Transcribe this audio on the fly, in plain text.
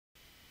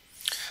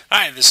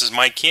Hi, this is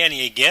Mike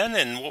Canny again,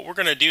 and what we're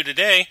going to do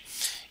today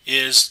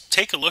is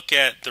take a look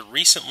at the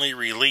recently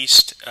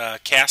released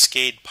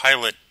Cascade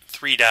Pilot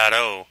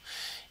 3.0.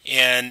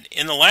 And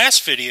in the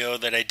last video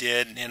that I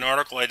did, an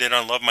article I did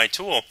on Love My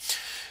Tool,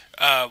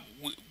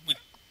 we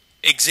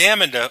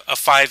examined a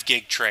 5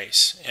 gig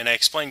trace, and I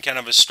explained kind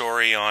of a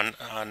story on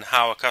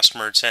how a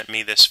customer had sent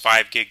me this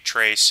 5 gig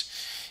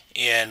trace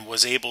and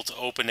was able to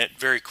open it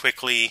very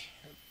quickly,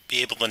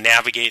 be able to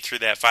navigate through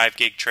that 5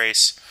 gig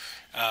trace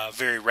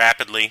very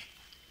rapidly.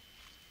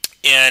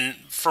 And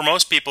for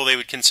most people, they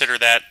would consider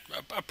that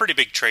a pretty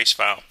big trace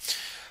file.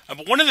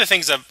 But one of the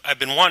things I've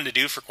been wanting to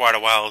do for quite a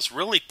while is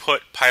really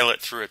put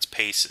Pilot through its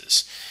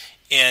paces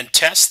and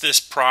test this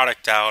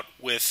product out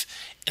with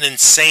an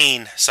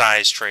insane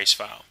size trace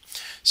file.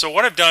 So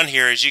what I've done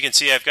here is, you can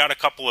see I've got a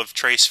couple of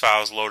trace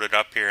files loaded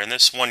up here, and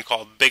this one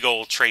called Big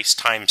Ol' Trace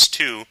Times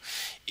 2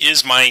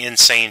 is my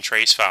insane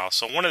trace file.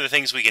 So one of the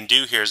things we can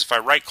do here is, if I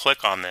right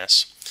click on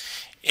this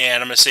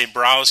and I'm going to say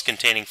Browse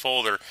Containing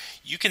Folder,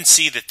 you can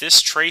see that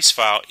this trace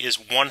file is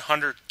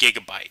 100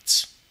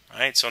 gigabytes.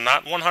 Right? So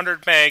not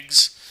 100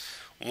 megs,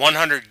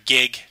 100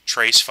 gig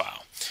trace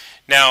file.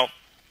 Now,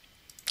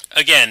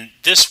 again,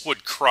 this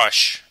would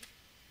crush,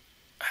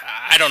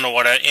 I don't know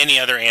what any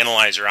other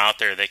analyzer out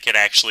there that could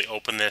actually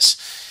open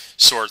this,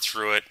 sort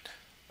through it,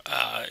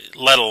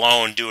 let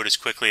alone do it as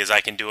quickly as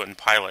I can do it in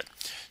Pilot.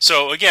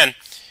 So again,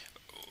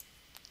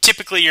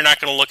 typically you're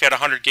not going to look at a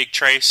 100 gig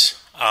trace.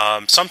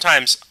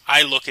 Sometimes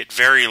I look at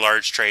very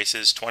large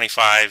traces,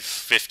 25,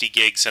 50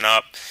 gigs and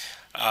up,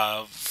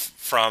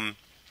 from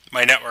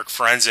my network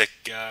forensic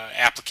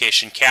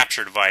application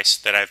capture device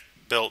that I've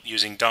built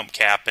using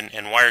DumpCap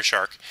and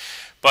Wireshark.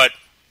 But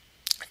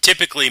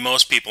typically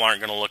most people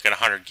aren't going to look at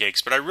 100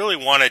 gigs. But I really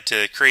wanted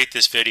to create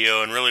this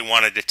video and really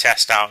wanted to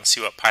test out and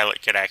see what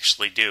Pilot could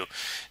actually do.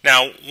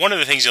 Now, one of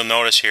the things you'll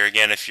notice here,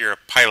 again, if you're a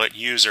Pilot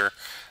user,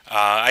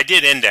 I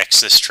did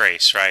index this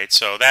trace, right?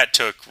 So that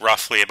took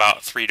roughly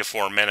about 3 to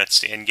 4 minutes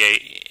to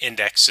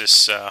index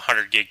this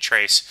 100 gig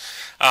trace.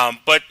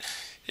 But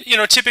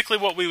typically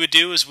what we would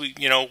do is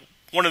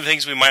one of the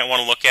things we might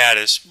want to look at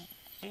is,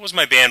 what was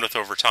my bandwidth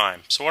over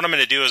time? So what I'm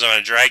going to do is, I'm going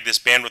to drag this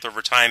bandwidth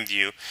over time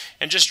view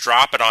and just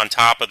drop it on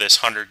top of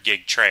this 100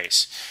 gig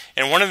trace.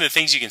 And one of the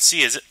things you can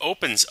see is it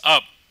opens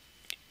up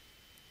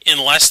in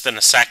less than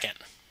a second,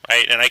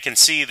 right? And I can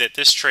see that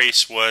this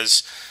trace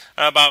was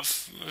about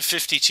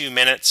 52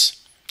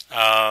 minutes.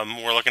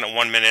 We're looking at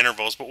 1 minute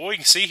intervals, but what we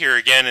can see here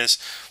again is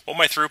what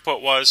my throughput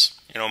was,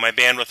 my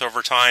bandwidth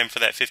over time for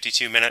that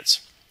 52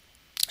 minutes.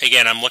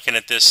 Again, I'm looking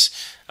at this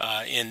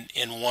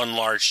in one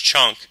large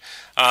chunk.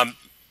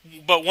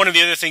 But one of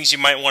the other things you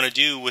might want to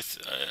do with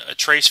a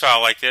trace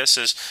file like this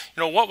is,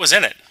 what was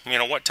in it?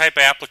 What type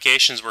of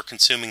applications were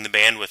consuming the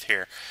bandwidth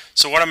here?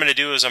 So what I'm going to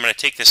do is, I'm going to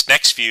take this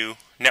next view,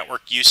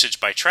 network usage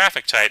by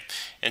traffic type,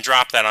 and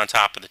drop that on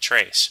top of the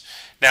trace.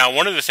 Now,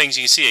 one of the things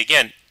you can see,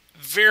 again,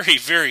 very,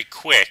 very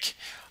quick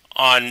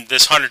on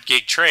this 100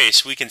 gig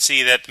trace, we can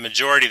see that the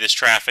majority of this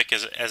traffic,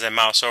 as I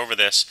mouse over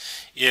this,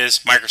 is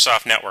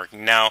Microsoft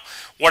networking. Now,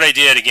 what I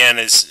did, again,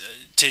 is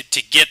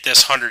to get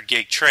this 100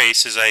 gig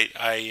trace is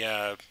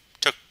I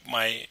took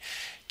my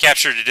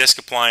capture to disk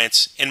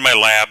appliance in my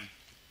lab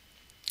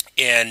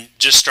and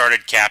just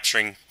started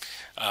capturing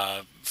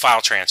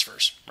file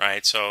transfers,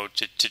 right? So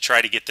to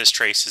try to get this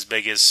trace as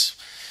big as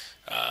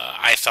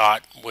I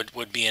thought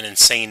would be an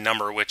insane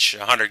number, which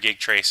 100 gig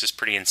trace is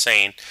pretty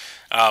insane.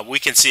 We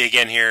can see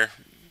again here,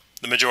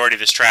 the majority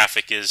of this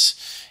traffic is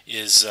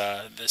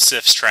the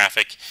CIFS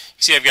traffic.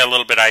 You see I've got a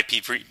little bit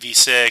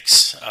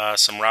IPv6,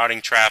 some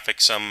routing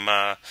traffic, some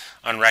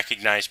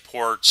unrecognized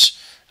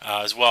ports,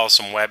 as well as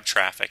some web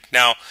traffic.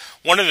 Now,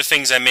 one of the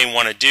things I may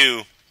want to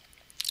do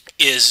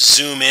is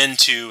zoom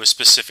into a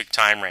specific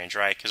time range,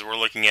 right? Because we're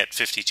looking at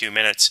 52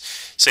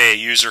 minutes. Say a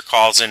user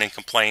calls in and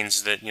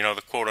complains that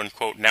the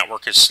quote-unquote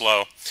network is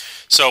slow.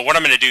 So what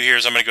I'm going to do here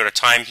is, I'm going to go to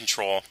time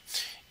control,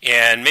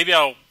 and maybe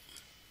I'll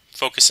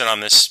focus in on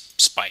this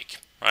spike,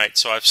 right?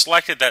 So I've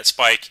selected that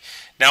spike.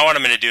 Now what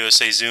I'm going to do is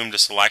say zoom to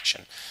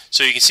selection.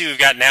 So you can see we've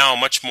got now a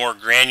much more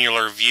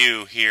granular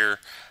view here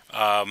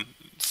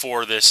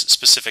for this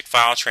specific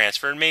file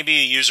transfer. And maybe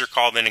a user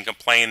called in and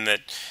complained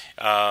that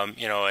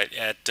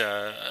at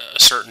a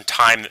certain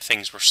time that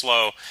things were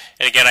slow.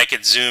 And again, I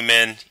could zoom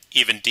in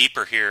even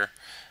deeper here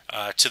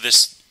to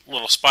this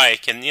little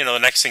spike. And the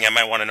next thing I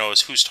might want to know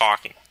is who's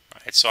talking.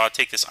 Right? So I'll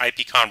take this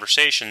IP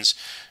conversations,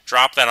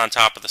 drop that on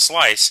top of the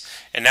slice,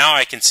 and now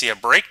I can see a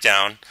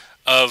breakdown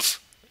of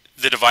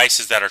the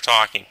devices that are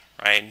talking.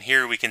 Right? And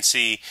here we can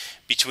see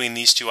between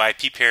these two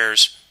IP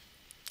pairs,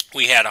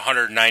 we had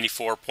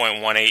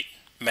 194.18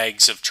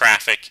 megs of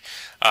traffic.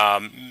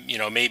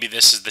 Maybe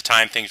this is the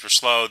time things were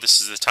slow.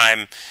 This is the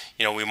time,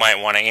 we might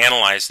want to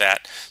analyze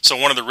that. So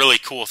one of the really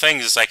cool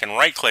things is I can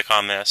right click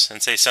on this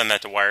and say send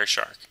that to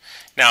Wireshark.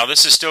 Now,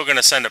 this is still going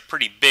to send a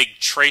pretty big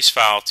trace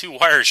file to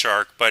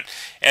Wireshark, but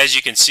as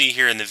you can see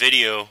here in the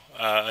video,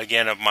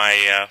 again, of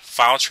my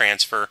file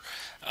transfer,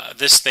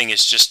 this thing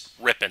is just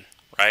ripping,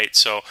 right?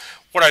 So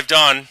what I've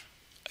done,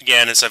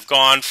 again, is I've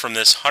gone from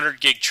this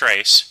 100 gig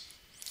trace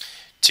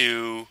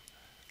to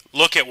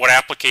look at what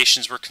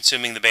applications were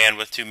consuming the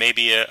bandwidth to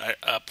maybe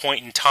a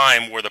point in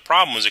time where the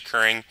problem was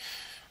occurring,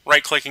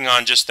 right-clicking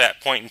on just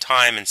that point in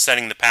time and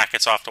sending the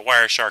packets off to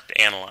Wireshark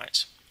to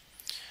analyze.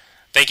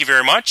 Thank you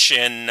very much,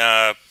 and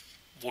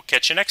we'll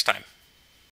catch you next time.